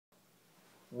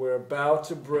We're about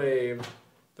to brave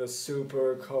the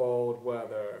super cold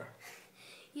weather.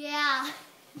 Yeah.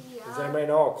 Does anybody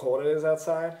know how cold it is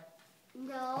outside?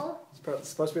 No. It's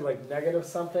supposed to be like negative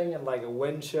something and like a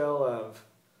wind chill of...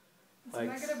 It's like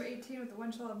negative 18 with a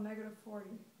wind chill of negative 40.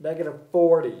 Negative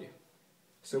 40.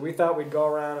 So we thought we'd go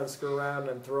around and screw around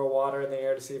and throw water in the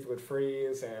air to see if it would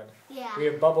freeze. And we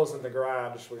have bubbles in the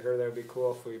garage. We heard that would be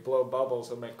cool if we blow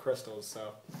bubbles and make crystals.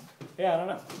 So yeah, I don't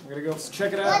know. We're going to go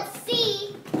check it out. Let's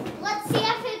see. Let's see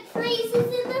if it freezes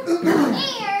in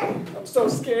the air. I'm so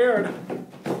scared.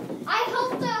 I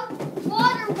hope the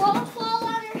water won't fall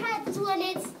on our heads when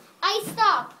it's iced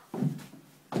up.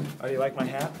 Oh, do you like my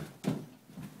hat?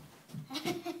 Is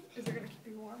it going to keep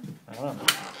you warm? I don't know.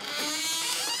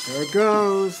 There it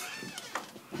goes.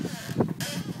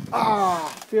 Ah,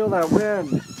 feel that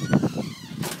wind.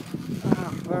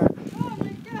 Ah, all right. Oh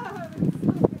my god, it's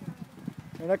so bad.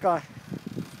 Here, that guy.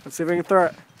 Let's see if we can throw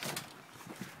it.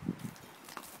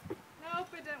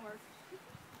 Nope, it didn't work.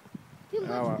 Too much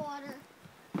well. water.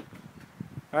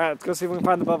 All right, let's go see if we can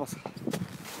find the bubbles.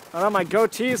 Oh no, my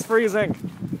goatee is freezing.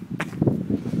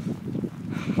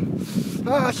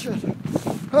 Ah, shit.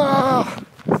 Ah.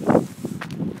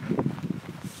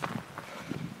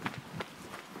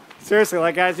 Seriously,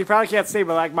 like guys, you probably can't see,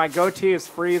 but like my goatee is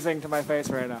freezing to my face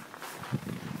right now.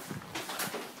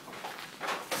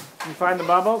 You find the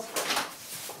bubbles?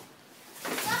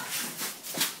 Yep.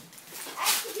 I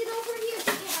have to get over here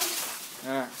again.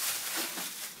 Alright.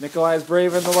 Nikolai's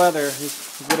braving the weather.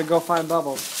 He's gonna go find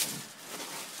bubbles.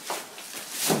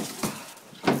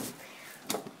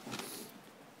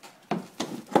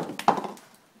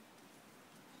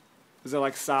 Is it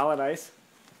like solid ice?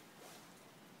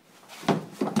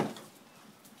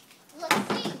 Let's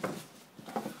see.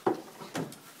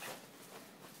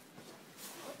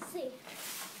 Let's see.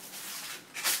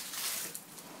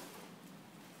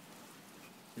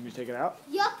 Can you take it out?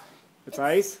 Yup. It's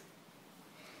ice?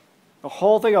 The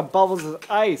whole thing of bubbles is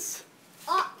ice.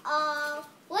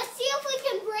 Let's see if we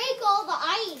can break all the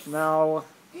ice. No,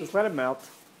 just let it melt.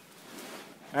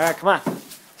 Alright, come on.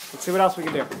 Let's see what else we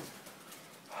can do.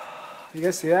 You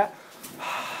guys see that?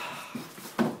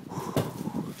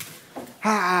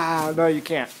 Ah, no, you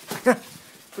can't.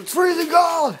 It's freezing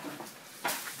cold!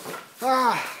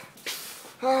 Ah.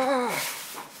 Ah.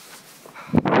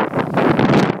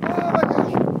 Oh my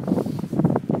gosh.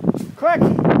 Quick!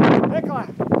 Nikolai!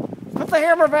 Put the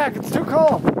hammer back, it's too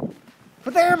cold!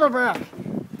 Put the hammer back!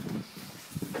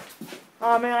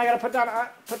 Oh man, I gotta put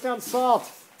down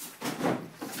salt.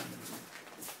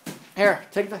 Here,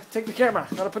 take the camera.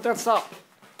 Gotta put down salt.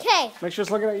 Okay. Make sure it's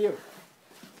looking at you.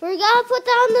 We're gonna put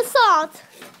down the salt.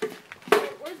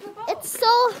 Where's the bubble?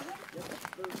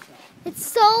 It's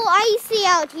so icy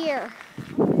out here.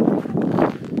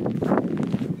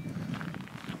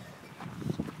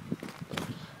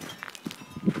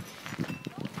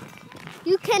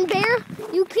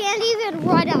 You can't even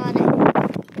run on it.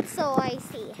 It's so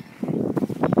icy.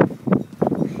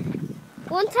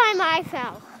 One time I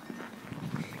fell.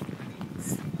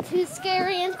 It's too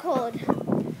scary and cold.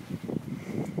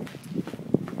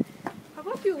 How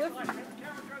about you lift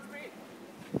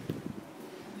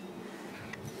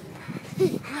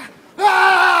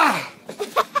Ah!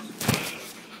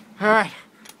 All right,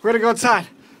 we're gonna go inside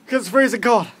because it's freezing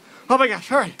cold. Oh my gosh,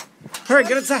 hurry, hurry,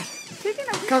 get inside.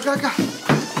 Go, go, go.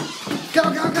 Go,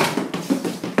 go, go.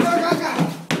 Go, go, go.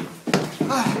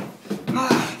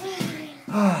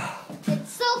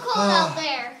 It's so cold out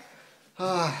there.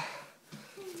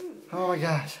 Oh my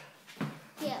gosh.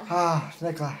 Yeah. Ah,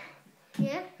 Nikolai.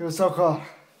 Yeah? It was so cold.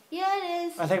 Yeah, it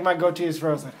is. I think my goatee is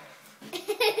frozen.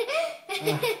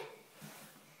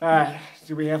 All right,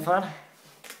 did we have fun?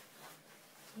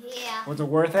 Yeah. Was it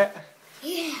worth it?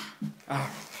 Yeah.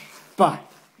 Bye.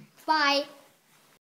 Bye.